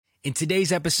In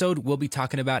today's episode, we'll be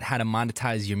talking about how to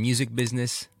monetize your music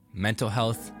business, mental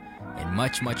health, and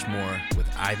much, much more with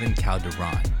Ivan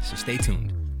Calderon. So stay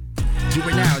tuned. You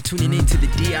are now tuning into the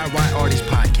DIY Artist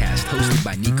Podcast, hosted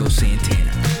by Nico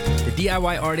Santana. The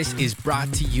DIY Artist is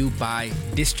brought to you by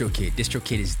DistroKid.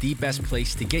 DistroKid is the best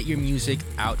place to get your music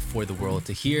out for the world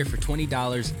to hear. For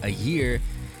 $20 a year,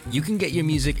 you can get your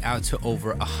music out to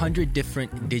over 100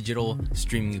 different digital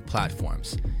streaming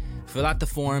platforms. Fill out the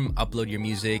form, upload your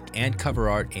music and cover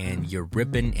art, and you're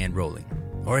ripping and rolling.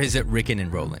 Or is it rickin'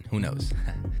 and rolling? Who knows?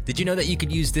 Did you know that you could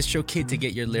use DistroKid to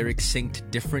get your lyrics synced to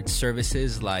different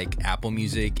services like Apple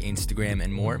Music, Instagram,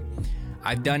 and more?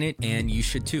 I've done it, and you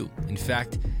should too. In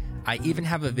fact, I even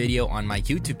have a video on my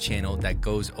YouTube channel that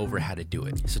goes over how to do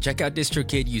it. So check out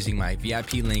DistroKid using my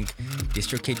VIP link,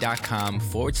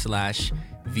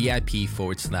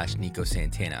 distrokid.com/VIP/Nico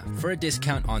Santana for a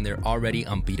discount on their already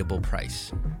unbeatable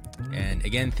price. And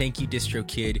again, thank you,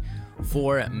 DistroKid,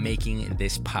 for making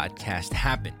this podcast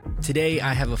happen. Today,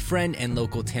 I have a friend and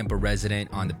local Tampa resident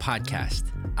on the podcast,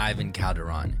 Ivan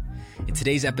Calderon. In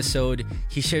today's episode,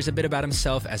 he shares a bit about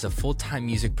himself as a full-time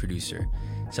music producer,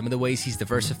 some of the ways he's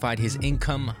diversified his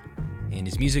income in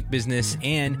his music business,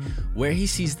 and where he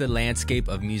sees the landscape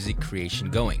of music creation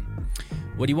going.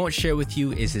 What he won't share with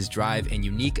you is his drive and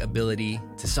unique ability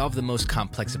to solve the most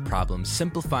complex of problems,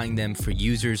 simplifying them for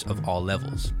users of all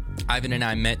levels. Ivan and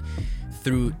I met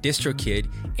through DistroKid,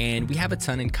 and we have a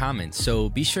ton in common, so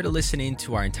be sure to listen in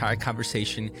to our entire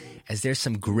conversation, as there's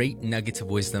some great nuggets of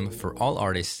wisdom for all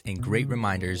artists and great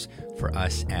reminders for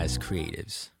us as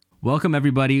creatives. Welcome,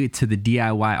 everybody, to the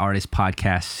DIY Artist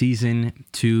Podcast Season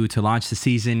 2. To launch the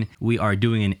season, we are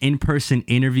doing an in-person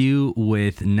interview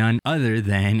with none other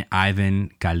than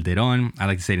Ivan Calderon. I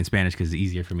like to say it in Spanish because it's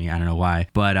easier for me. I don't know why.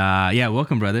 But yeah,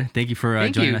 welcome, brother. Thank you for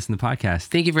joining us in the podcast.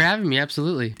 Thank you for having me.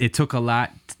 Absolutely. It took a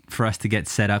lot for us to get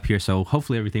set up here, so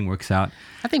hopefully everything works out.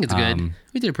 I think it's good.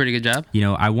 We did a pretty good job. You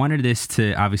know, I wanted this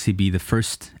to obviously be the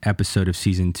first episode of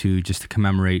Season 2 just to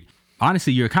commemorate,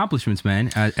 honestly, your accomplishments, man,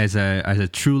 as a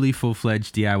truly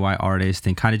full-fledged DIY artist,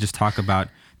 and kind of just talk about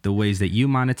the ways that you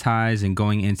monetize and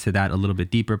going into that a little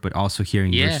bit deeper, but also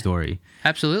hearing your story.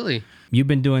 Absolutely. You've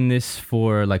been doing this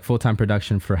for like full-time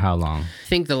production for how long? I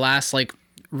think the last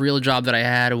real job that I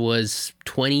had was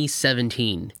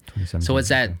 2017. So what's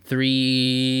that?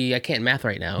 I can't math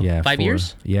right now. Yeah, 5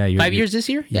 years? Yeah. 5 years this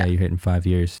year? Yeah, you're hitting 5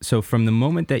 years. So from the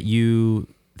moment that you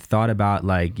thought about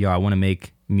I want to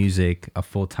make music a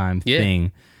full-time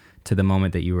thing, to the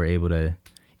moment that you were able to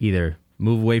either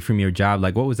move away from your job,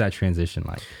 what was that transition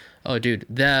like? Oh, dude,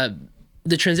 the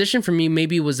transition for me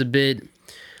maybe was a bit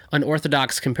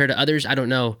unorthodox compared to others. I don't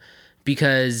know,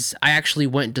 because I actually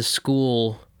went to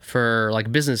school for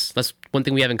business. That's one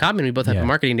thing we have in common. We both have a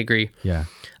marketing degree. Yeah.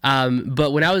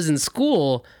 But when I was in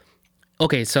school,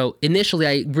 so initially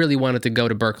I really wanted to go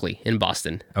to Berkeley in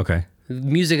Boston. Okay.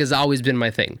 Music has always been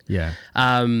my thing. Yeah.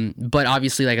 But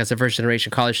obviously, as a first generation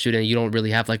college student, you don't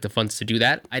really have the funds to do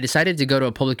that. I decided to go to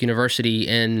a public university,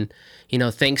 and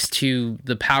thanks to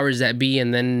the powers that be,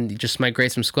 and then just my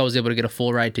grades from school, I was able to get a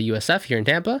full ride to USF here in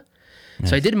Tampa. Nice.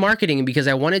 So I did marketing because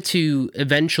I wanted to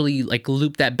eventually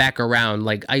loop that back around.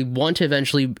 I want to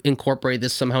eventually incorporate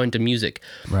this somehow into music.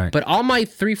 Right. But all my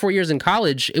 3-4 years in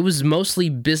college, it was mostly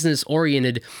business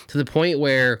oriented, to the point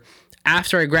where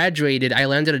after I graduated, I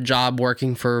landed a job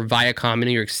working for Viacom in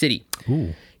New York City.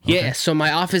 Ooh. Okay. Yeah, so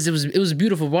my office, it was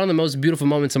beautiful. One of the most beautiful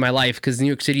moments of my life, because New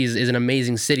York City is an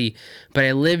amazing city. But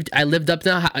I lived up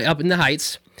in the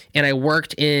Heights, and I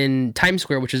worked in Times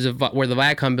Square, which is where the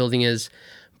Viacom building is.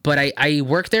 But I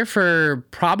worked there for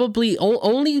probably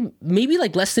only maybe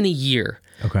less than a year.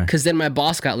 Okay. Because then my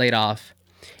boss got laid off.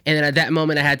 And then at that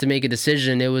moment, I had to make a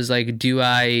decision. It was do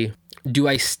I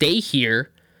stay here?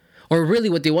 Or really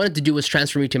what they wanted to do was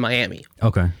transfer me to Miami.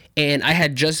 Okay. And I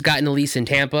had just gotten a lease in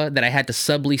Tampa that I had to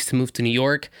sublease to move to New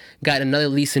York. Got another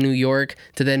lease in New York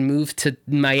to then move to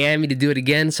Miami to do it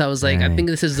again. So I was I think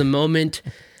this is the moment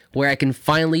where I can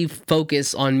finally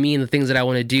focus on me and the things that I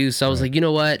want to do. So I was you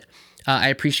know what? I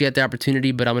appreciate the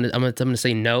opportunity, but I'm gonna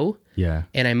say no. Yeah.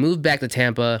 And I moved back to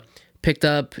Tampa, picked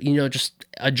up just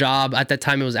a job. At that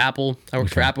time, it was Apple. I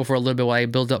worked for Apple for a little bit while I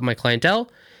built up my clientele.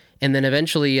 And then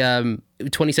eventually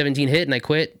 2017 hit and I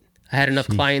quit. I had enough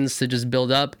clients to just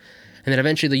build up. And then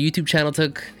eventually the YouTube channel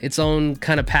took its own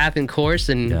kind of path and course,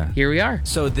 and here we are.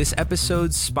 So this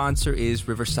episode's sponsor is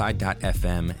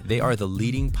Riverside.fm. They are the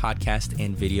leading podcast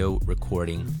and video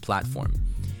recording platform.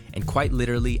 And quite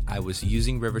literally, I was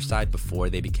using Riverside before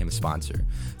they became a sponsor.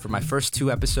 For my first 2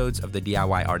 episodes of the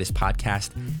DIY Artist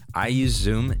Podcast, I used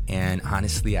Zoom, and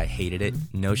honestly, I hated it.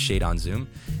 No shade on Zoom.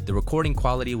 The recording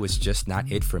quality was just not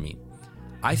it for me.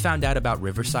 I found out about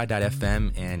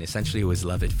Riverside.fm and essentially it was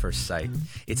love at first sight.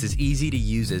 It's as easy to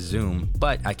use as Zoom,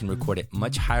 but I can record at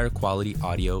much higher quality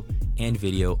audio and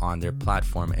video on their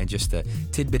platform. And just a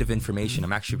tidbit of information,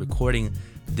 I'm actually recording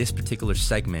this particular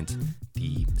segment,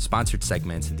 the sponsored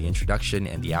segments and the introduction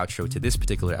and the outro to this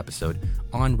particular episode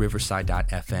on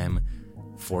Riverside.fm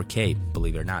 4K,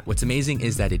 believe it or not. What's amazing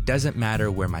is that it doesn't matter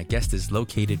where my guest is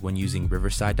located when using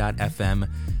Riverside.fm.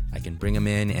 I can bring them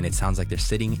in and it sounds like they're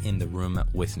sitting in the room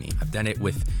with me. I've done it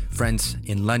with friends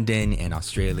in London and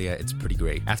Australia. It's pretty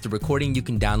great. After recording, you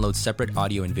can download separate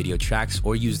audio and video tracks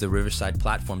or use the Riverside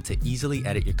platform to easily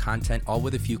edit your content, all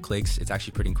with a few clicks. It's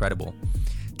actually pretty incredible.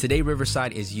 Today,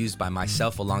 Riverside is used by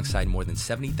myself alongside more than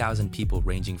 70,000 people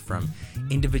ranging from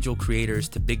individual creators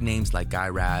to big names like Guy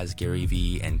Raz, Gary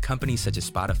Vee, and companies such as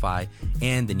Spotify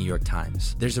and the New York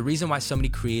Times. There's a reason why so many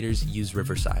creators use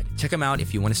Riverside. Check them out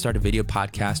if you want to start a video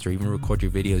podcast or even record your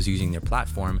videos using their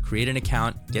platform. Create an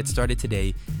account, get started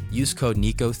today, use code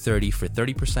NICO30 for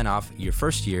 30% off your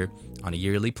first year on a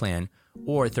yearly plan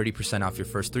or 30% off your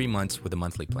first 3 months with a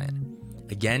monthly plan.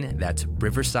 Again, that's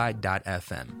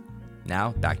riverside.fm.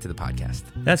 Now, back to the podcast.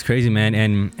 That's crazy, man.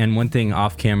 And one thing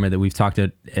off camera that we've talked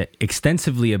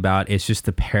extensively about is just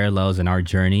the parallels in our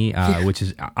journey, which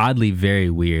is oddly very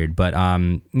weird. But,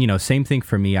 same thing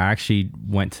for me. I actually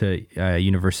went to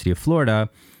University of Florida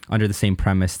under the same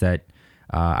premise that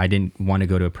I didn't want to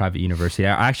go to a private university.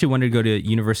 I actually wanted to go to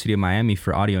University of Miami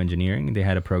for audio engineering. They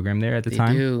had a program there at the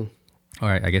time. They do. All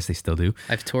right, I guess they still do.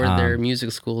 I've toured their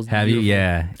music schools. Have you?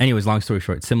 Yeah. Anyways, long story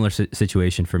short, similar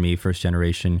situation for me, first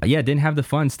generation. Yeah, didn't have the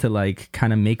funds to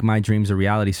kind of make my dreams a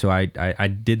reality. So I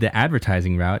did the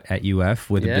advertising route at UF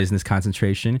with a business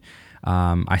concentration.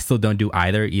 I still don't do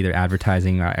either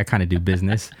advertising. I kind of do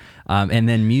business. And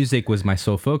then music was my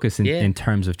sole focus in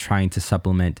terms of trying to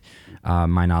supplement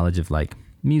my knowledge of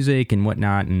music and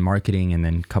whatnot and marketing, and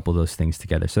then couple those things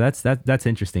together. So that's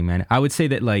interesting, man. I would say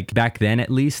that back then,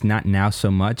 at least, not now so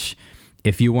much,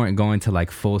 if you weren't going to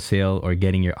Full Sail or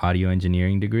getting your audio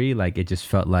engineering degree, it just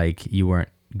felt like you weren't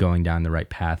going down the right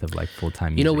path of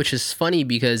full-time music. Which is funny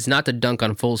because, not to dunk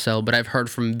on Full Sail, but I've heard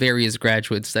from various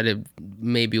graduates that it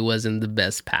maybe wasn't the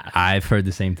best path. I've heard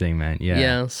the same thing, man.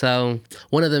 Yeah, so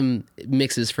one of them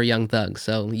mixes for Young Thug,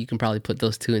 so you can probably put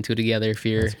those two and two together if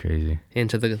you're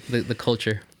into the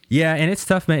culture. Yeah, and it's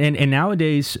tough, man. And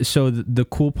nowadays, so the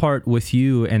cool part with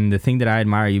you and the thing that I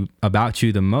admire about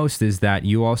you the most is that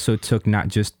you also took not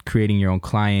just creating your own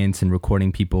clients and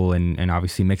recording people and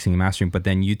obviously mixing and mastering, but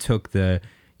then you took the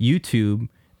YouTube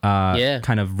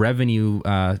kind of revenue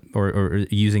or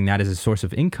using that as a source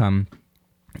of income,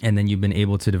 and then you've been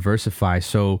able to diversify.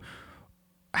 So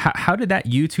how did that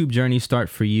YouTube journey start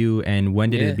for you, and when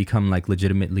did it become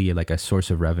legitimately a source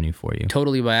of revenue for you?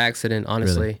 Totally by accident,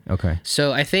 honestly. Really? Okay.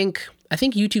 So I think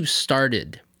YouTube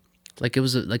started it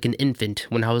was an infant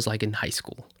when I was in high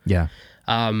school. Yeah.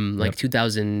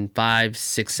 2005,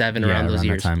 6, 7, around those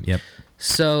years. That time. Yep.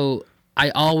 So I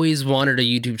always wanted a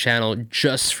YouTube channel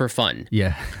just for fun.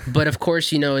 Yeah. But of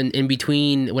course, in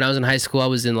between, when I was in high school, I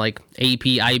was in AP,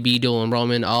 IB, dual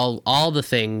enrollment, all the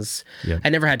things. Yeah. I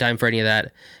never had time for any of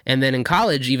that. And then in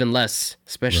college, even less,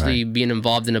 especially being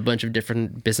involved in a bunch of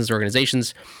different business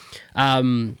organizations.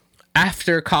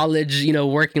 After college,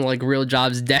 working real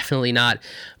jobs, definitely not.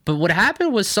 But what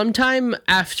happened was sometime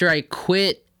after I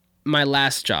quit my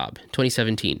last job,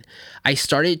 2017, I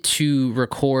started to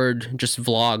record just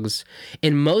vlogs,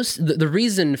 and the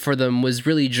reason for them was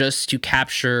really just to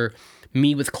capture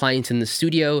me with clients in the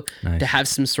studio, to have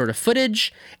some sort of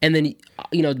footage, and then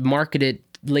market it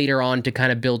later on to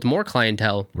kind of build more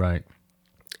clientele. Right.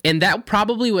 And that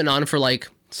probably went on for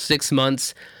 6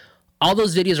 months. All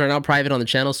those videos are now private on the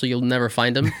channel, so you'll never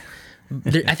find them.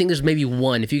 I think there's maybe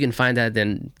one. If you can find that,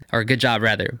 then, or good job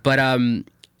rather. But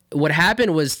what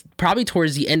happened was probably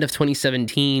towards the end of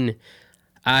 2017,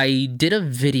 I did a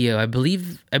video. I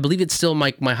believe it's still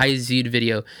my highest viewed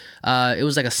video. It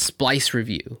was a splice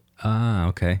review. Ah,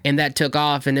 okay. And that took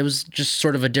off, and it was just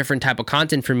sort of a different type of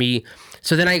content for me.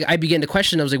 So then I began to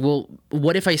question. I was like, well,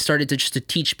 what if I started to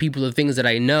teach people the things that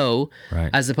I know,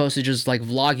 as opposed to just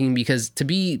vlogging? Because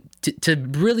to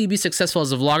really be successful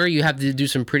as a vlogger, you have to do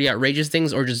some pretty outrageous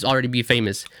things or just already be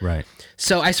famous. Right.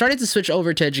 So I started to switch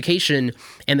over to education,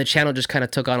 and the channel just kind of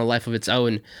took on a life of its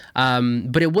own.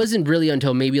 But it wasn't really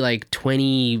until maybe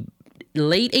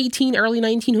late 18, early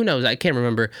 19, who knows? I can't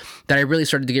remember, that I really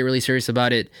started to get really serious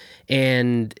about it.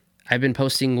 And I've been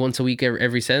posting once a week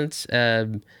ever since.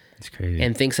 It's crazy.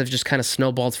 And things have just kind of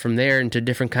snowballed from there into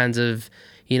different kinds of,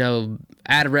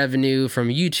 ad revenue from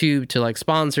YouTube to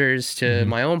sponsors to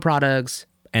my own products.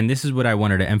 And this is what I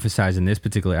wanted to emphasize in this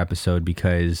particular episode,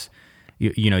 because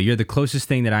you're the closest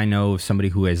thing that I know of somebody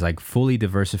who is like fully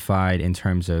diversified in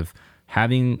terms of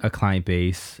having a client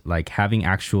base, like having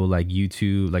actual like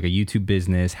YouTube, like a YouTube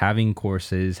business, having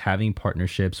courses, having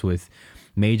partnerships with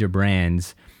major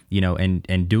brands,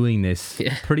 and doing this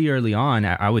pretty early on,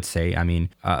 I would say. I mean,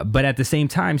 but at the same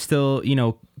time, still,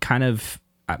 kind of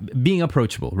being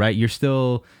approachable, right? You're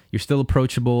still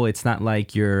approachable. It's not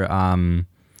like you're,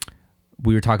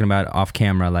 we were talking about off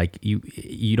camera, like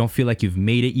you don't feel like you've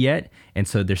made it yet. And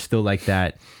so there's still like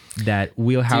that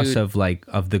wheelhouse of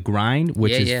the grind,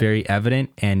 which is very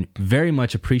evident and very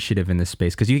much appreciative in this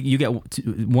space. Cause you get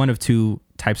one of two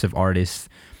types of artists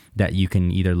that you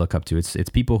can either look up to. It's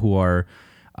people who are,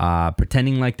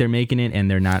 pretending like they're making it and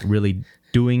they're not really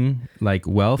doing like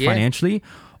well financially,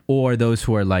 or those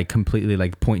who are like completely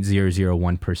like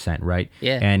 0.001%, right?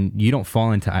 Yeah. And you don't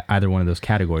fall into either one of those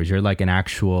categories. You're like an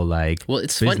actual like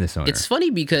business owner. It's funny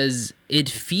because it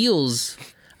feels,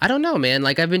 I don't know, man.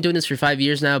 Like I've been doing this for 5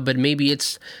 years now, but maybe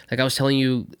it's like I was telling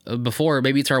you before,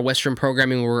 maybe it's our Western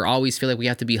programming where we always feel like we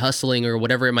have to be hustling or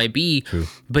whatever it might be. True.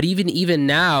 But even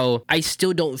now, I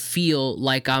still don't feel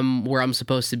like I'm where I'm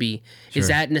supposed to be. Sure. Is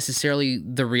that necessarily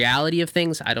the reality of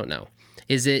things? I don't know.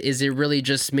 Is it really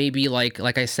just maybe like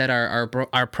I said,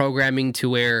 our programming to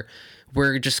where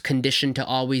we're just conditioned to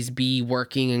always be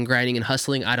working and grinding and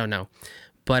hustling? I don't know.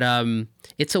 But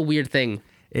it's a weird thing.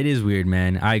 It is weird,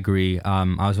 man. I agree. I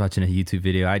was watching a YouTube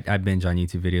video. I binge on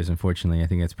YouTube videos, unfortunately. I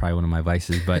think that's probably one of my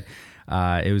vices, but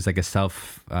it was like a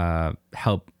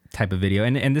self-help type of video.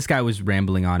 And this guy was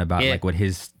rambling on about like what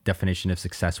his definition of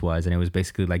success was. And it was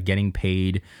basically like getting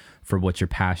paid for what you're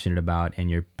passionate about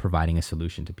and you're providing a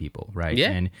solution to people, right?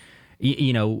 Yeah. And,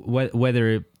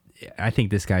 whether I think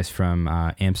this guy's from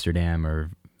Amsterdam or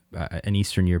an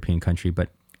Eastern European country, but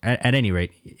at any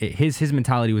rate, his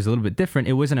mentality was a little bit different.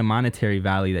 It wasn't a monetary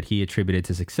value that he attributed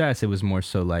to success. It was more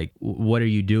so like, what are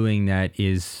you doing that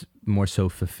is more so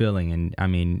fulfilling? And I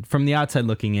mean, from the outside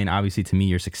looking in, obviously to me,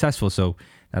 you're successful. So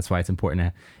that's why it's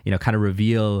important to, kind of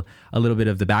reveal a little bit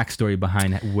of the backstory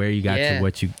behind where you got to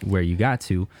where you got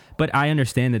to. But I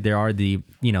understand that there are the,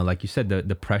 like you said,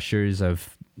 the pressures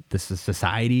of the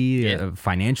society,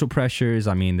 financial pressures.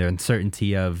 I mean, the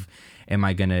uncertainty of, am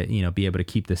I going to, be able to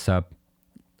keep this up?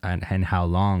 And how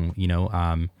long,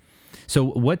 so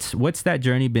what's that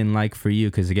journey been like for you?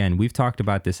 Because again, we've talked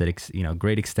about this at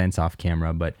great extents off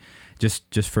camera, but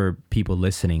just for people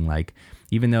listening, like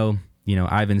even though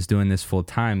Ivan's doing this full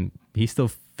time, he still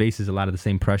faces a lot of the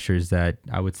same pressures that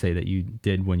I would say that you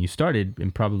did when you started,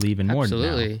 and probably even more.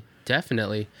 Absolutely, now.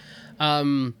 Definitely.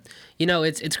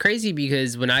 It's crazy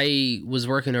because when I was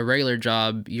working a regular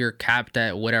job, you're capped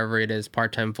at whatever it is,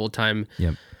 part-time, full-time.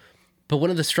 Yep. But one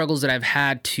of the struggles that I've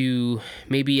had to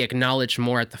maybe acknowledge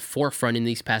more at the forefront in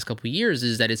these past couple of years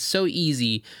is that it's so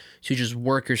easy to just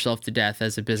work yourself to death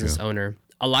as a business owner.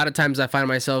 A lot of times I find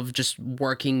myself just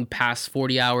working past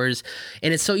 40 hours,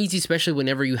 and it's so easy, especially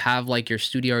whenever you have like your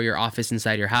studio or your office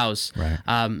inside your house.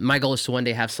 Right. My goal is to one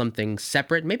day have something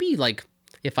separate, maybe like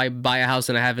if I buy a house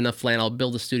and I have enough land, I'll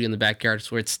build a studio in the backyard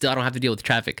where it's still, I don't have to deal with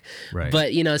traffic. Right.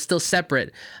 But, it's still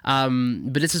separate.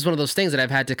 But this is one of those things that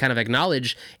I've had to kind of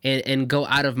acknowledge and go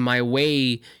out of my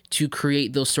way to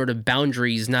create those sort of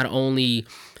boundaries, not only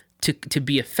to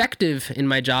be effective in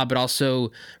my job, but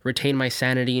also retain my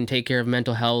sanity and take care of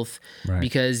mental health. Right.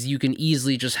 Because you can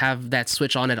easily just have that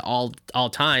switch on at all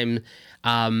time.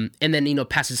 And then,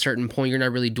 past a certain point, you're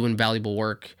not really doing valuable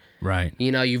work. Right.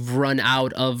 You've run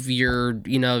out of your,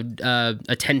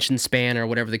 attention span or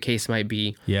whatever the case might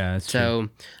be. Yeah, that's so true.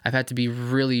 I've had to be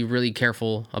really, really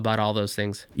careful about all those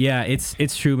things. Yeah,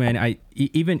 it's true, man.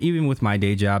 Even with my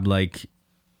day job, like,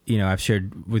 I've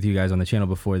shared with you guys on the channel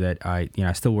before that I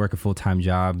still work a full-time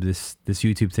job. This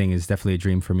YouTube thing is definitely a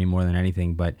dream for me more than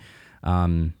anything. But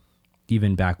even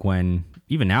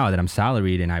now that I'm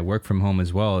salaried and I work from home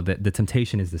as well, the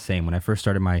temptation is the same. When I first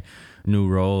started my new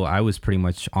role, I was pretty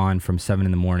much on from 7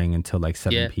 a.m. until like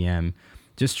 7 p.m.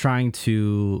 Just trying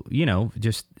to,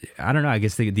 I don't know, I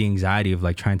guess the anxiety of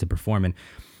like trying to perform. And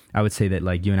I would say that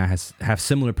like you and I have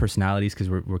similar personalities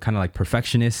because we're kind of like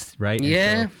perfectionists, right?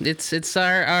 Yeah, so, it's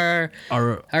our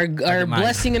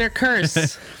blessing and our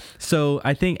curse. So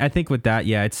I think with that,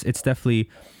 yeah, it's definitely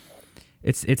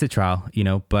it's a trial,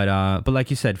 but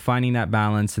like you said, finding that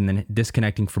balance and then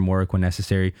disconnecting from work when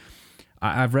necessary.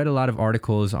 I've read a lot of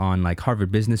articles on like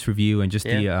Harvard Business Review and just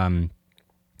the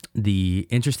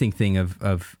interesting thing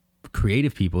of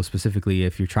creative people, specifically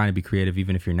if you're trying to be creative,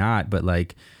 even if you're not, but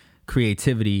like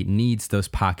creativity needs those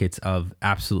pockets of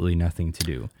absolutely nothing to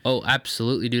do. Oh,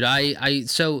 absolutely, dude.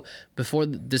 So before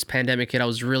this pandemic hit, I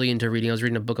was really into reading. I was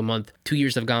reading a book a month. 2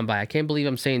 years have gone by. I can't believe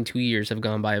I'm saying 2 years have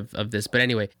gone by of this. But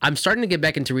anyway, I'm starting to get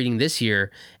back into reading this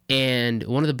year. And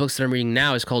one of the books that I'm reading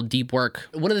now is called Deep Work.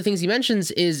 One of the things he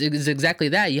mentions is exactly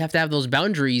that. You have to have those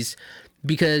boundaries,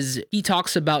 because he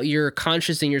talks about your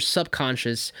conscious and your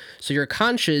subconscious. So your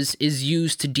conscious is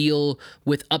used to deal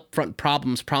with upfront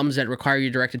problems that require your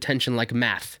direct attention, like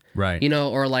math. Right.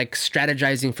 Or like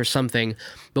strategizing for something.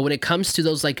 But when it comes to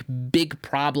those like big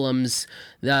problems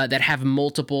that have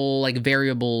multiple like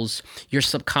variables, your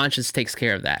subconscious takes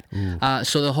care of that.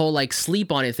 So the whole like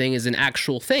sleep on it thing is an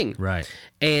actual thing. Right.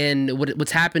 And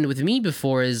what's happened with me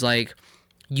before is like,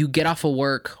 you get off of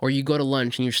work or you go to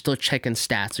lunch and you're still checking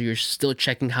stats, or you're still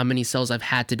checking how many sales I've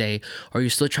had today, or you're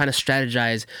still trying to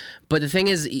strategize. But the thing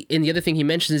is, and the other thing he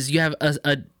mentions is you have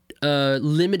a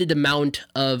limited amount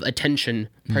of attention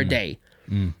per day.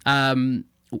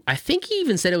 I think he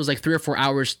even said it was like 3 or 4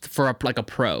 hours for a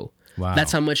pro. Wow.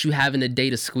 That's how much you have in a day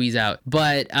to squeeze out.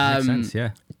 But Makes sense,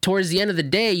 yeah. Towards the end of the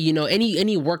day,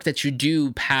 any work that you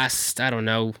do past, I don't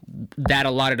know, that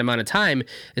allotted amount of time,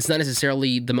 it's not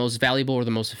necessarily the most valuable or the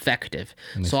most effective.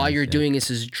 So all you're doing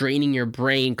is draining your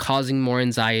brain, causing more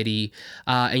anxiety,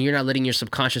 and you're not letting your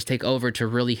subconscious take over to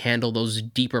really handle those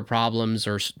deeper problems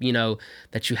or,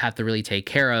 that you have to really take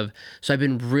care of. So I've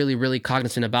been really, really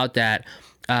cognizant about that,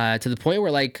 to the point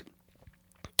where like,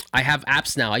 I have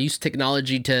apps now. I use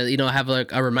technology to, have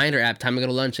like a reminder app, time to go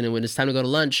to lunch. And when it's time to go to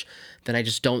lunch, then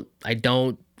I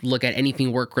don't look at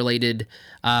anything work related.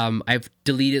 I've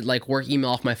deleted like work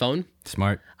email off my phone.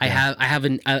 Smart. I have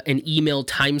an email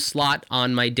time slot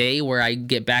on my day where I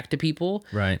get back to people,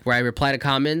 right, where I reply to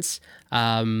comments.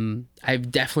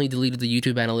 I've definitely deleted the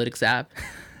YouTube Analytics app.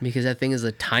 Because that thing is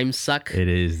a time suck. It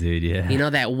is, dude, yeah.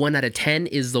 That 1 out of 10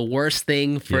 is the worst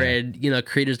thing for a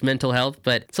creator's mental health.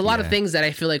 But it's a lot of things that I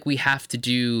feel like we have to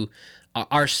do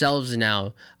ourselves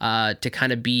now to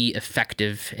kind of be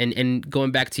effective. And going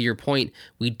back to your point,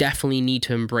 we definitely need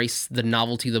to embrace the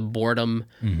novelty, the boredom,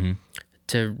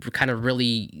 to kind of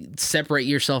really separate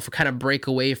yourself, kind of break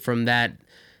away from that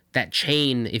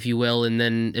chain, if you will, and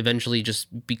then eventually just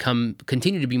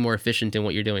continue to be more efficient in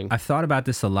what you're doing. I've thought about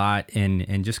this a lot,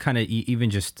 and just kind of even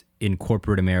just in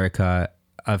corporate America,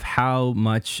 of how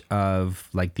much of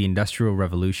like the Industrial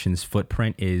Revolution's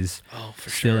footprint is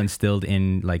still instilled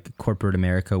in like corporate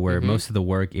America, where most of the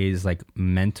work is like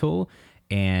mental,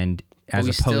 and as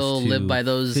opposed still to live by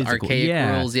those physical.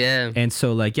 archaic rules, And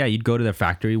so like, you'd go to the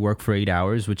factory, work for 8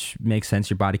 hours, which makes sense.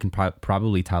 Your body can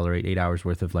probably tolerate 8 hours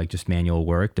worth of like just manual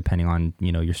work, depending on,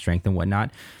 your strength and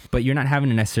whatnot. But you're not having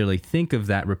to necessarily think of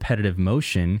that repetitive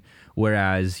motion.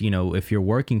 Whereas, if you're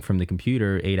working from the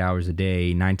computer 8 hours a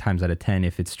day, 9 times out of 10,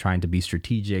 if it's trying to be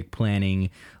strategic, planning,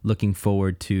 looking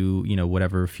forward to,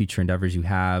 whatever future endeavors you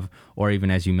have, or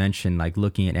even as you mentioned, like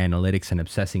looking at analytics and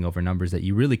obsessing over numbers that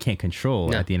you really can't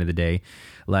control at the end of the day,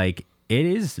 like it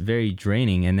is very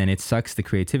draining. And then it sucks the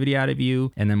creativity out of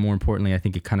you. And then more importantly, I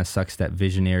think it kind of sucks that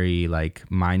visionary like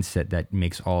mindset that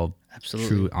makes all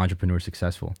true entrepreneurs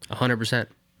successful. 100%.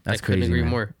 That's I couldn't crazy, agree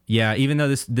man. more. Yeah, even though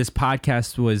this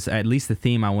podcast was at least the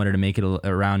theme, I wanted to make it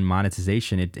around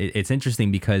monetization. It's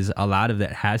interesting because a lot of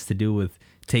that has to do with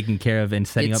taking care of and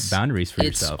setting up boundaries for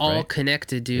yourself. It's all right?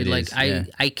 connected, dude.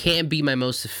 I can't be my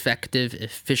most effective,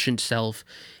 efficient self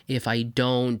if I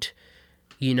don't,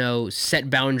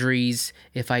 set boundaries,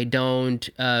 if I don't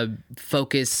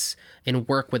focus and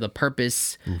work with a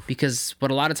purpose. Because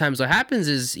what a lot of times what happens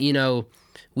is,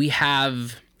 we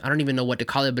have, I don't even know what to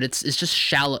call it, but it's just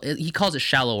shallow. He calls it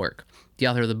shallow work, the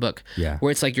author of the book. Yeah.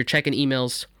 Where it's like you're checking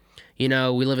emails. We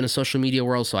live in a social media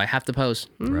world, so I have to post.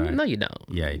 Right. No, you don't.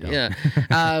 Yeah, you don't.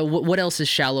 Yeah. What else is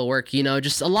shallow work?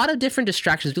 Just a lot of different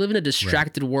distractions. We live in a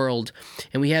distracted world,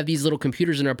 and we have these little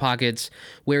computers in our pockets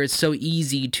where it's so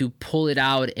easy to pull it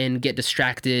out and get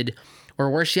distracted, or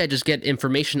worse yet, just get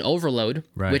information overload,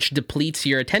 which depletes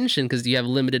your attention because you have a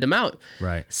limited amount.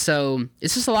 Right. So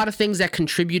it's just a lot of things that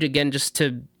contribute, again, just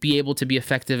to be able to be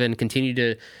effective and continue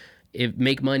to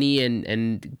make money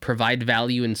and provide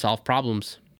value and solve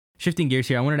problems. Shifting gears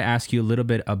here, I wanted to ask you a little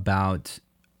bit about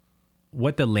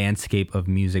what the landscape of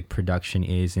music production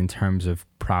is in terms of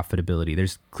profitability.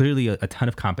 There's clearly a ton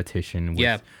of competition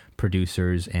with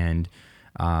producers and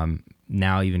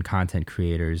now even content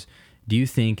creators. Do you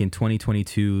think in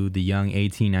 2022, the young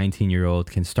 18,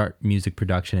 19-year-old can start music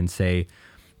production and say,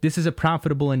 this is a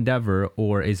profitable endeavor,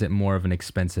 or is it more of an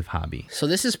expensive hobby? So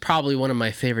this is probably one of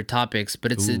my favorite topics,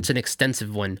 but it's an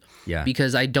extensive one. Yeah.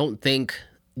 Because I don't think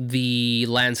the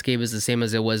landscape is the same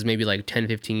as it was maybe like 10,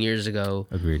 15 years ago.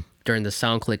 Agreed. During the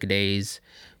SoundClick days,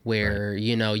 where,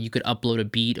 you know, you could upload a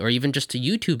beat or even just to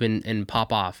YouTube and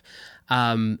pop off.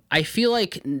 I feel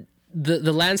like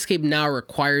the landscape now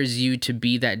requires you to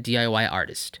be that DIY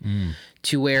artist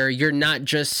to where you're not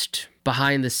just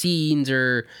behind the scenes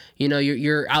or, you know,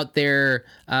 you're out there.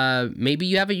 Maybe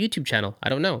you have a YouTube channel. I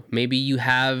don't know. Maybe you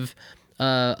have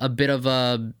a bit of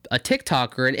a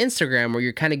TikTok or an Instagram where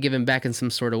you're kind of giving back in some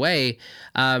sort of way.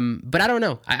 But I don't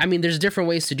know. I mean, there's different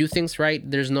ways to do things, right?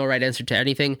 There's no right answer to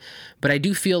anything. But I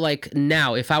do feel like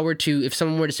now, if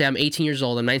someone were to say, I'm 18 years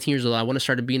old, I'm 19 years old, I want to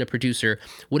start being a producer,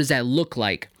 what does that look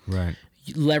like? Right.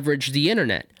 Leverage the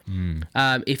internet.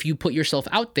 If you put yourself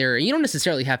out there, and you don't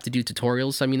necessarily have to do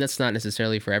tutorials. I mean, that's not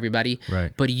necessarily for everybody.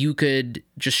 Right. But you could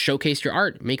just showcase your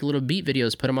art, make little beat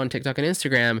videos, put them on TikTok and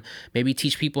Instagram. Maybe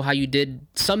teach people how you did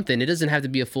something. It doesn't have to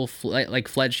be a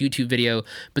fledged YouTube video.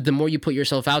 But the more you put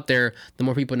yourself out there, the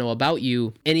more people know about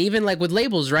you. And even like with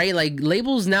labels, right? Like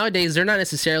labels nowadays, they're not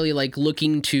necessarily like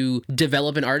looking to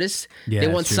develop an artist. Yeah, they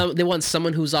want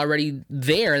someone who's already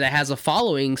there that has a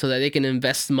following so that they can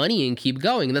invest money and keep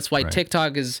going. And that's why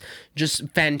TikTok is just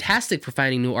fantastic for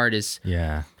finding new artists.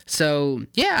 Yeah. So,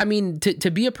 yeah, I mean,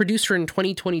 to be a producer in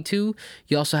 2022,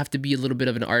 you also have to be a little bit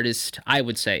of an artist, I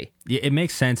would say. Yeah, it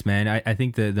makes sense, man. I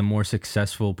think the more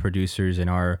successful producers in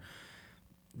our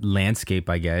landscape,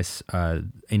 I guess,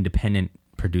 independent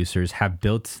producers have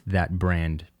built that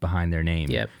brand behind their name.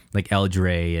 Yeah. Like El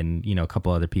Dre and, you know, a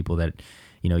couple other people that,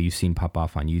 you know, you've seen pop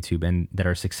off on YouTube and that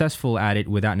are successful at it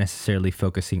without necessarily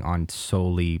focusing on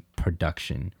solely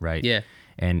production, right? Yeah.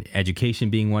 And education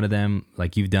being one of them,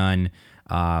 like you've done.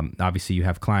 Obviously, you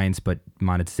have clients, but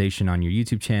monetization on your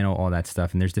YouTube channel, all that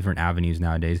stuff. And there's different avenues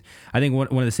nowadays. I think one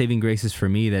of the saving graces for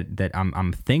me that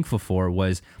I'm thankful for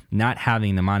was not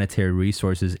having the monetary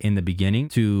resources in the beginning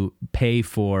to pay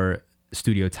for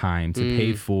studio time, to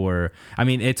pay for, I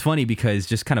mean, it's funny because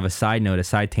just kind of a side note, a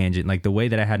side tangent, like the way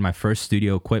that I had my first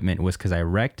studio equipment was because I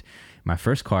wrecked my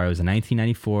first car. It was a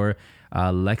 1994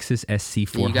 Lexus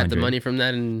SC400. You got the money from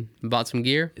that and bought some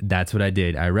gear? That's what I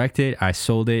did. I wrecked it. I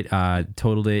sold it,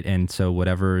 totaled it. And so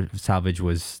whatever salvage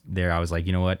was there, I was like,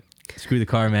 you know what? Screw the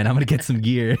car, man. I'm going to get some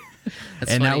gear.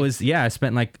 That's and funny. that was, I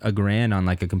spent like $1,000 on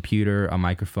like a computer, a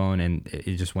microphone, and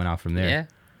it just went out from there. Yeah.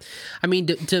 I mean,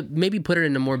 to maybe put it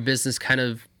in a more business kind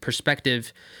of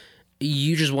perspective,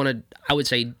 you just want to, I would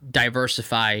say,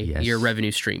 diversify your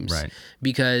revenue streams. Right.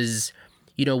 Because,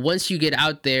 you know, once you get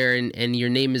out there and your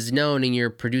name is known and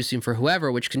you're producing for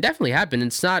whoever, which can definitely happen,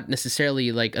 it's not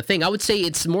necessarily like a thing. I would say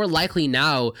it's more likely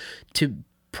now to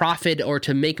profit or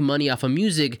to make money off of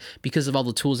music because of all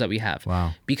the tools that we have.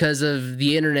 Wow. Because of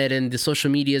the internet and the social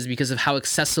medias, because of how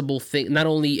accessible not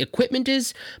only equipment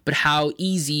is, but how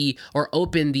easy or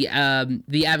open the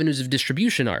avenues of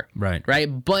distribution are. Right. Right.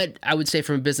 But I would say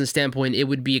from a business standpoint, it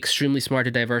would be extremely smart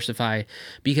to diversify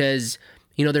because,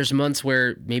 you know, there's months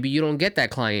where maybe you don't get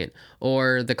that client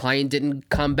or the client didn't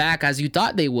come back as you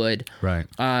thought they would. Right.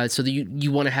 So that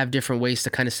you want to have different ways to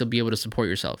kind of still be able to support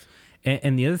yourself.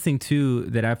 And the other thing too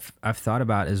that I've thought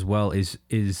about as well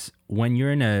is when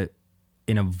you're in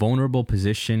a vulnerable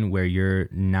position where you're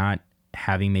not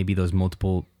having maybe those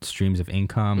multiple streams of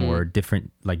income or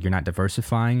different, like you're not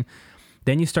diversifying,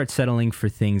 then you start settling for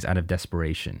things out of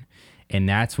desperation. And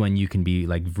that's when you can be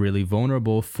like really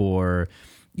vulnerable for,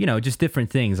 you know, just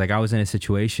different things. Like I was in a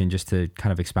situation, just to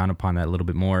kind of expound upon that a little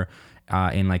bit more,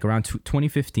 in like around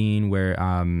 2015 where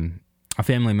a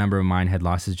family member of mine had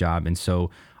lost his job. And so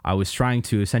I was trying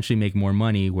to essentially make more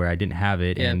money where I didn't have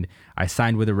it. Yeah. And I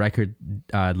signed with a record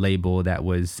label that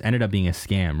ended up being a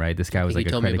scam, right? This guy was like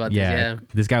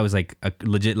this guy was like a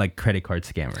legit like credit card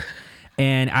scammer.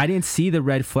 And I didn't see the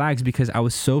red flags because I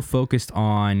was so focused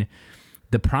on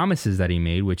the promises that he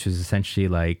made, which was essentially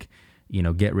like, you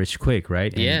know, get rich quick,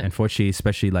 right? And unfortunately,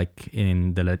 especially like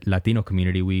in the Latino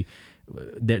community,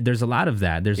 there's a lot of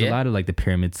that. There's a lot of like the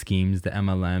pyramid schemes, the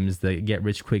MLMs, the get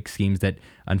rich quick schemes that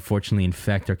unfortunately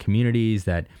infect our communities,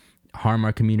 that harm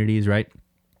our communities, right?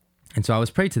 And so I was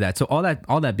prey to that. So all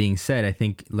that being said, I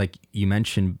think like you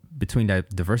mentioned, between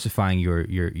diversifying your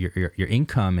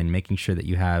income and making sure that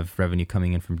you have revenue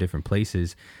coming in from different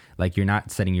places, like you're not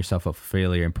setting yourself up for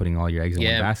failure and putting all your eggs in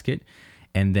one basket.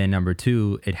 And then number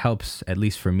two, it helps, at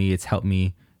least for me, it's helped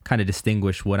me kind of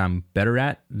distinguish what I'm better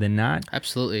at than not.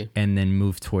 Absolutely. And then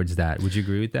move towards that. Would you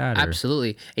agree with that? Or?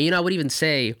 Absolutely. And, you know, I would even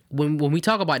say when we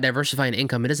talk about diversifying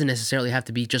income, it doesn't necessarily have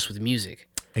to be just with music.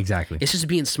 Exactly. It's just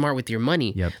being smart with your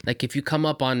money. Yep. Like if you come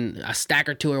up on a stack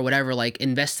or two or whatever, like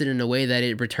invest it in a way that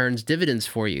it returns dividends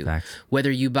for you. Facts.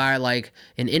 Whether you buy like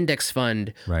an index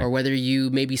fund or whether you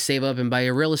maybe save up and buy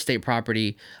a real estate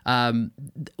property.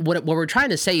 What we're trying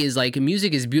to say is like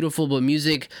music is beautiful, but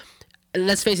music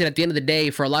let's face it, at the end of the day,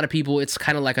 for a lot of people, it's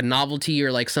kind of like a novelty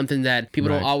or like something that people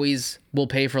don't always will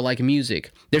pay for, like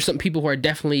music. There's some people who are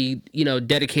definitely,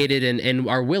 dedicated and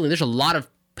are willing. There's a lot of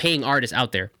paying artists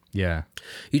out there. Yeah.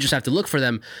 You just have to look for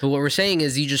them. But what we're saying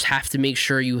is you just have to make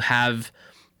sure you have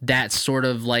that sort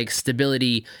of like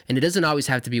stability. And it doesn't always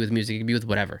have to be with music. It can be with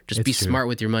whatever. Just be smart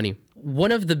with your money.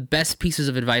 One of the best pieces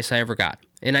of advice I ever got,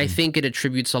 and I think it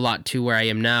attributes a lot to where I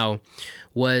am now,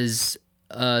 was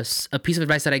a piece of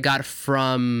advice that I got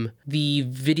from the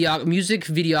music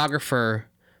videographer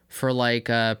for like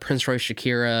Prince Royce,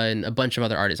 Shakira, and a bunch of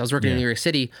other artists. I was working in New York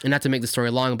City, and not to make the story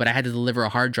long, but I had to deliver a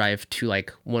hard drive to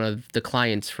like one of the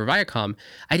clients for Viacom.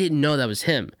 I didn't know that was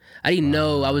him. I didn't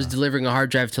know I was delivering a hard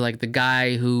drive to like the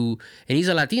guy who, and he's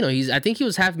a Latino. I think he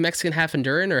was half Mexican, half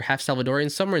Honduran, or half Salvadorian,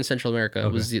 somewhere in Central America. Okay.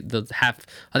 It was the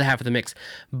other half of the mix.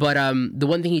 But the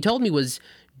one thing he told me was,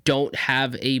 don't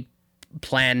have a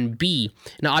plan B.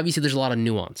 Now, obviously, there's a lot of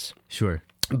nuance. Sure.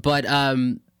 But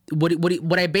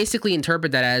what I basically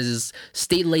interpret that as is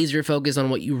stay laser focused on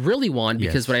what you really want,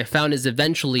 because what I found is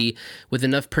eventually with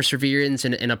enough perseverance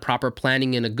and a proper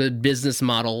planning and a good business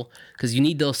model, because you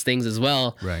need those things as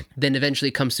well, then eventually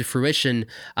it comes to fruition.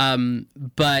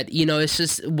 But it's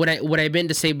just what I meant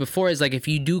to say before is like, if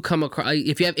you do come across,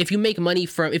 if you make money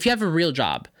if you have a real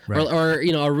job or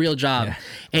a real job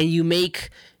and you make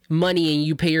money and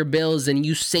you pay your bills and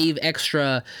you save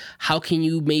extra, how can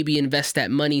you maybe invest that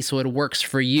money so it works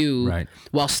for you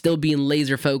while still being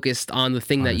laser focused on the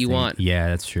thing that you want? Yeah,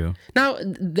 that's true. Now,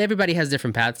 everybody has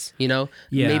different paths,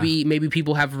 maybe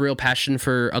people have a real passion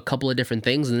for a couple of different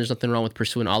things, and there's nothing wrong with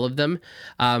pursuing all of them.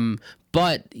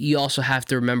 But you also have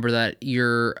to remember that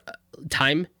your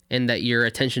time and that your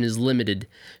attention is limited.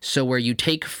 So where you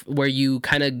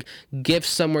kind of give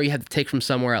somewhere, you have to take from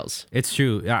somewhere else. It's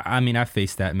true. I mean, I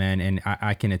faced that, man, and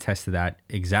I can attest to that,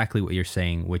 exactly what you're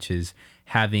saying, which is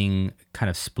having kind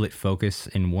of split focus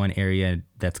in one area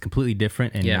that's completely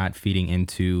different and not feeding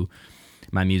into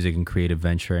my music and creative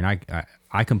venture. And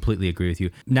I completely agree with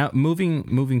you. Now,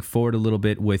 moving forward a little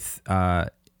bit with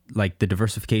like the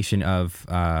diversification of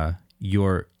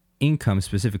your income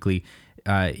specifically,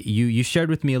 you shared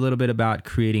with me a little bit about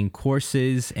creating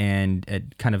courses and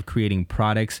kind of creating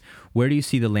products. Where do you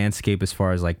see the landscape as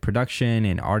far as like production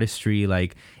and artistry,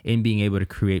 like in being able to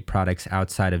create products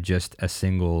outside of just a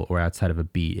single or outside of a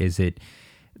beat? Is it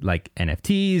like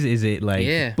NFTs? Is it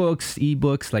like books,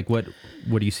 ebooks? Like what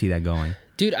do you see that going?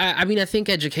 Dude, I mean, I think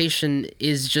education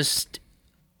is just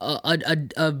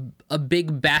a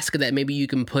big basket that maybe you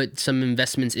can put some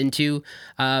investments into.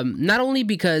 Not only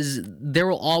because there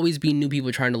will always be new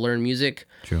people trying to learn music.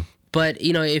 True. But,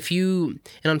 and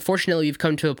unfortunately, we've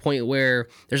come to a point where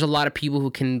there's a lot of people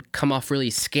who can come off really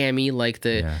scammy, like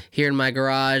here in my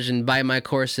garage and buy my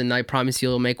course and I promise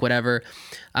you'll make whatever.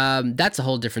 That's a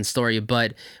whole different story.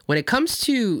 But when it comes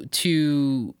to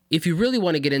if you really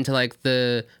want to get into like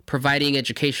the providing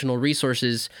educational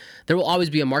resources, there will always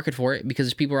be a market for it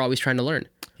because people are always trying to learn.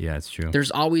 Yeah, it's true.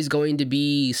 There's always going to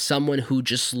be someone who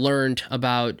just learned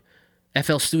about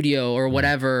FL Studio or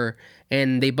whatever,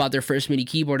 and they bought their first MIDI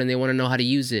keyboard and they want to know how to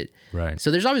use it. Right.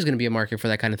 So there's always going to be a market for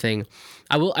that kind of thing.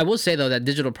 I will say though that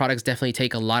digital products definitely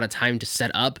take a lot of time to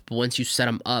set up, but once you set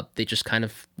them up, they just kind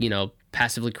of,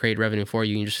 passively create revenue for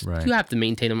you. You have to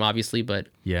maintain them obviously, but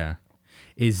yeah.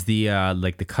 Is the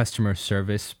like the customer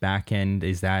service back end,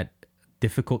 is that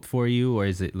difficult for you, or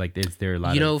is it like, is there a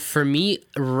lot for me,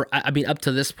 I mean, up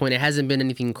to this point, it hasn't been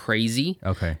anything crazy.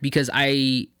 Okay. Because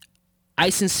I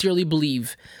sincerely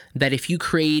believe that if you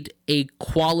create a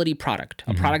quality product,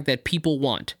 a product that people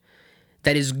want,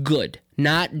 that is good,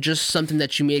 not just something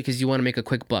that you made because you want to make a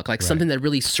quick buck, like something that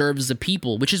really serves the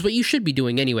people, which is what you should be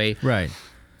doing anyway. Right.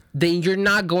 Then you're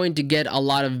not going to get a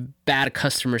lot of bad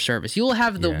customer service. You'll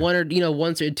have the one or,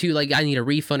 once or two, like I need a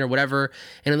refund or whatever.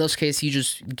 And in those cases, you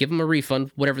just give them a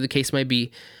refund, whatever the case might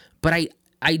be. But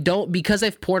I don't, because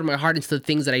I've poured my heart into the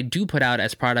things that I do put out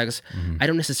as products, I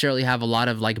don't necessarily have a lot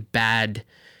of like bad,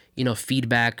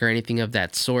 feedback or anything of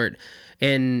that sort.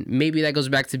 And maybe that goes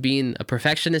back to being a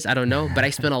perfectionist. I don't know. But I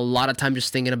spend a lot of time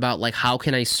just thinking about like, how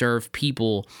can I serve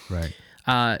people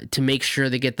to make sure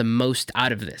they get the most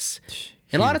out of this?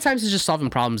 And a lot of times it's just solving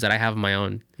problems that I have on my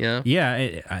own,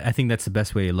 Yeah, I think that's the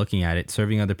best way of looking at it.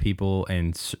 Serving other people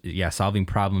and, solving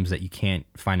problems that you can't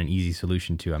find an easy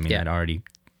solution to. I mean, that already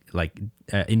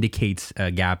indicates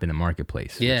a gap in the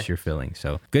marketplace, which you're filling.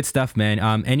 So good stuff, man.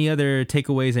 Any other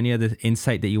takeaways, any other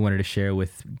insight that you wanted to share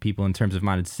with people in terms of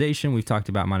monetization? We've talked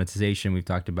about monetization. We've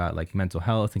talked about like mental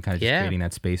health and kind of just creating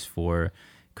that space for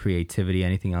creativity.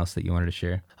 Anything else that you wanted to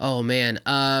share? Oh man,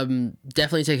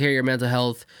 definitely take care of your mental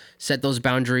health, set those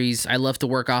boundaries. I love to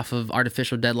work off of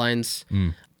artificial deadlines.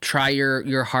 try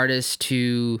your hardest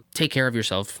to take care of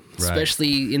yourself,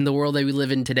 especially in the world that we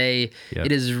live in today. Yep.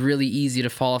 It is really easy to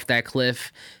fall off that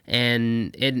cliff.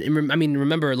 And I mean,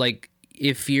 remember, like,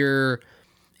 if your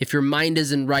mind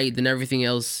isn't right, then everything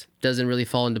else doesn't really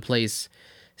fall into place.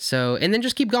 So, and then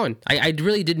just keep going. I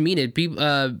really did mean it.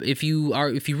 If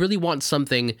you really want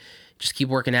something, just keep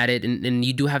working at it. And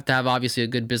you do have to have, obviously, a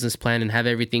good business plan and have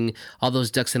everything, all those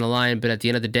ducks in a line. But at the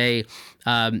end of the day,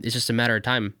 it's just a matter of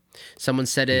time. Someone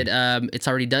said it's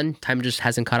already done. Time just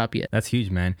hasn't caught up yet. That's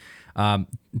huge, man.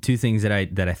 Two things that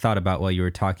I thought about while you were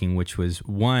talking, which was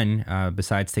one,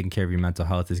 besides taking care of your mental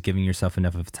health, is giving yourself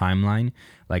enough of a timeline.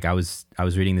 Like I was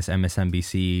reading this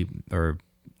MSNBC, or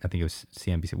I think it was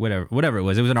CNBC, whatever it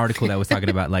was. It was an article that was talking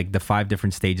about like the 5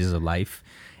 different stages of life,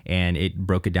 and it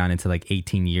broke it down into like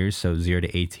 18 years. So 0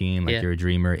 to 18, like you're a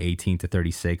dreamer. 18 to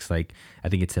 36, like I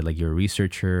think it said like you're a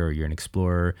researcher or you're an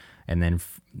explorer, and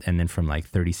then from like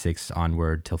 36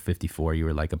 onward till 54, you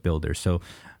were like a builder. So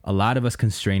a lot of us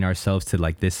constrain ourselves to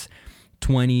like this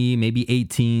 20, maybe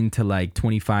 18 to like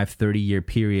 25, 30 year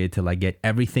period to like get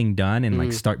everything done and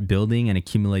like start building and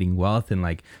accumulating wealth and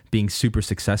like being super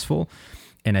successful.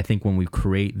 And I think when we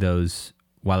create those,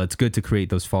 while it's good to create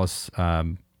those false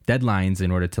deadlines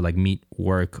in order to like meet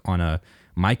work on a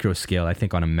micro scale, I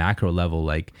think on a macro level,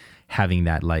 like having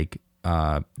that like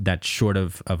that short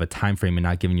of a time frame and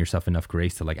not giving yourself enough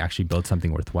grace to like actually build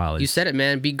something worthwhile. You said it,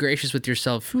 man. Be gracious with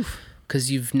yourself,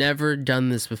 because you've never done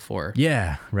this before.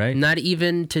 Yeah, right. Not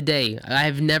even today.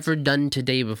 I've never done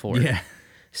today before. Yeah.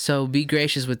 So be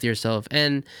gracious with yourself.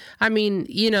 And I mean,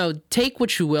 take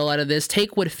what you will out of this,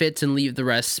 take what fits and leave the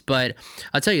rest. But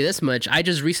I'll tell you this much. I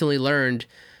just recently learned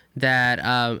that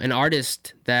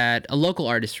a local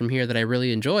artist from here that I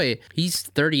really enjoy, he's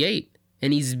 38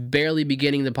 and he's barely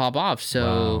beginning to pop off.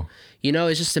 So,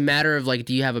 it's just a matter of like,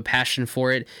 do you have a passion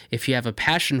for it? If you have a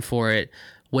passion for it,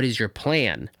 what is your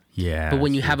plan? Yeah. But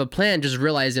when you have a plan, just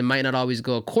realize it might not always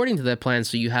go according to that plan,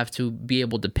 so you have to be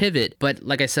able to pivot. But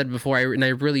like I said before, I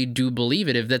really do believe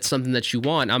it. If that's something that you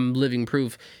want, I'm living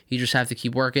proof. You just have to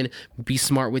keep working. Be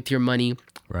smart with your money.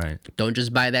 Right. Don't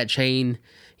just buy that chain.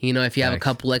 If you have a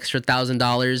couple extra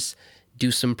 $1,000,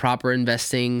 do some proper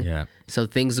investing. Yeah. So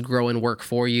things grow and work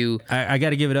for you. I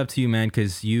got to give it up to you, man,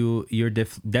 because you're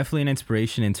definitely an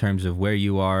inspiration in terms of where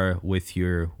you are with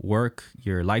your work,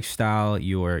 your lifestyle,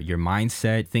 your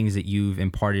mindset, things that you've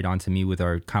imparted onto me with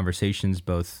our conversations,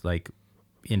 both like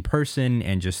in person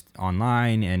and just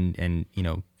online and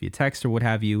via text or what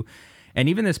have you. And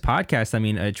even this podcast, I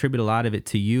mean, I attribute a lot of it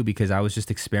to you because I was just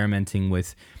experimenting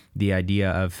with the idea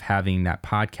of having that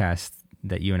podcast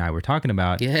that you and I were talking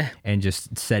about, and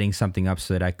just setting something up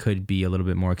so that I could be a little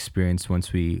bit more experienced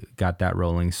once we got that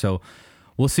rolling. So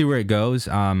we'll see where it goes.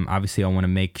 Obviously, I want to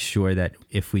make sure that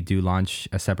if we do launch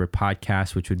a separate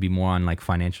podcast, which would be more on like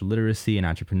financial literacy and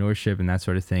entrepreneurship and that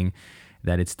sort of thing,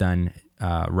 that it's done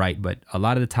right. But a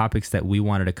lot of the topics that we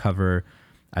wanted to cover,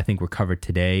 I think were covered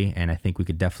today, and I think we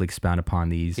could definitely expound upon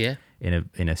these in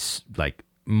a like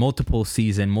multiple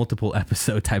season, multiple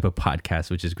episode type of podcast,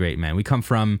 which is great, man. We come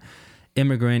from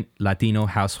immigrant Latino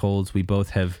households. We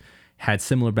both have had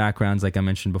similar backgrounds, like I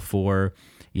mentioned before.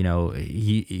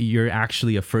 You're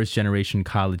actually a first generation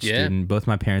college student. Both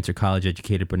my parents are college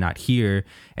educated, but not here,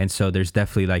 and so there's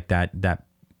definitely like that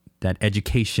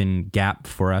education gap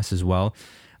for us as well.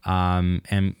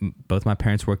 And both my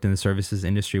parents worked in the services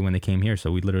industry when they came here, so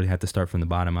we literally had to start from the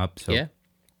bottom up.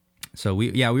 So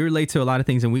we relate to a lot of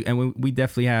things, and we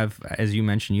definitely have, as you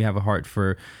mentioned, you have a heart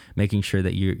for making sure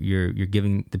that you're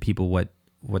giving the people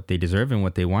what they deserve and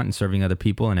what they want, and serving other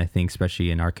people. And I think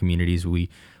especially in our communities, we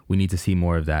need to see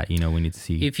more of that. We need to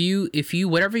see if you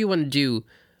whatever you want to do.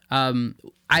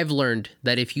 I've learned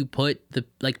that if you put the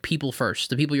people first,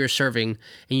 the people you're serving,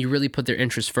 and you really put their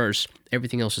interests first,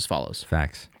 everything else just follows.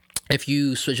 Facts. If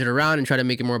you switch it around and try to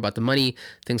make it more about the money,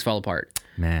 things fall apart.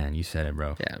 Man, you said it,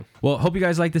 bro. Yeah. Well, hope you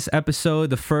guys like this episode,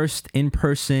 the first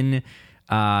in-person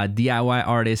DIY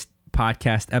artist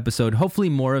podcast episode. Hopefully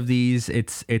more of these.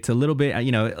 It's a little bit,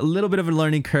 a little bit of a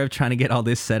learning curve trying to get all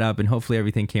this set up, and hopefully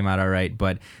everything came out all right.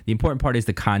 But the important part is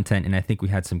the content, and I think we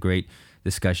had some great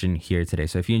discussion here today.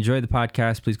 So if you enjoyed the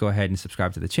podcast, please go ahead and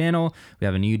subscribe to the channel. We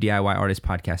have a new DIY artist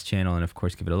podcast channel, and of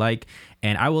course give it a like.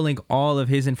 And I will link all of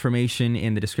his information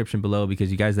in the description below, because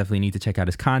you guys definitely need to check out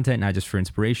his content, not just for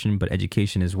inspiration but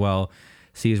education as well.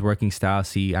 See his working style.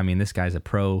 This guy's a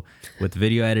pro with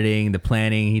video editing, the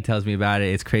planning. He tells me about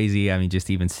it. It's crazy. I mean, just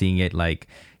even seeing it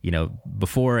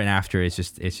before and after, it's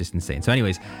just insane. So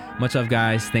anyways, much love,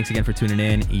 guys. Thanks again for tuning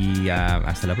in, y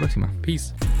hasta la próxima.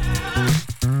 Peace.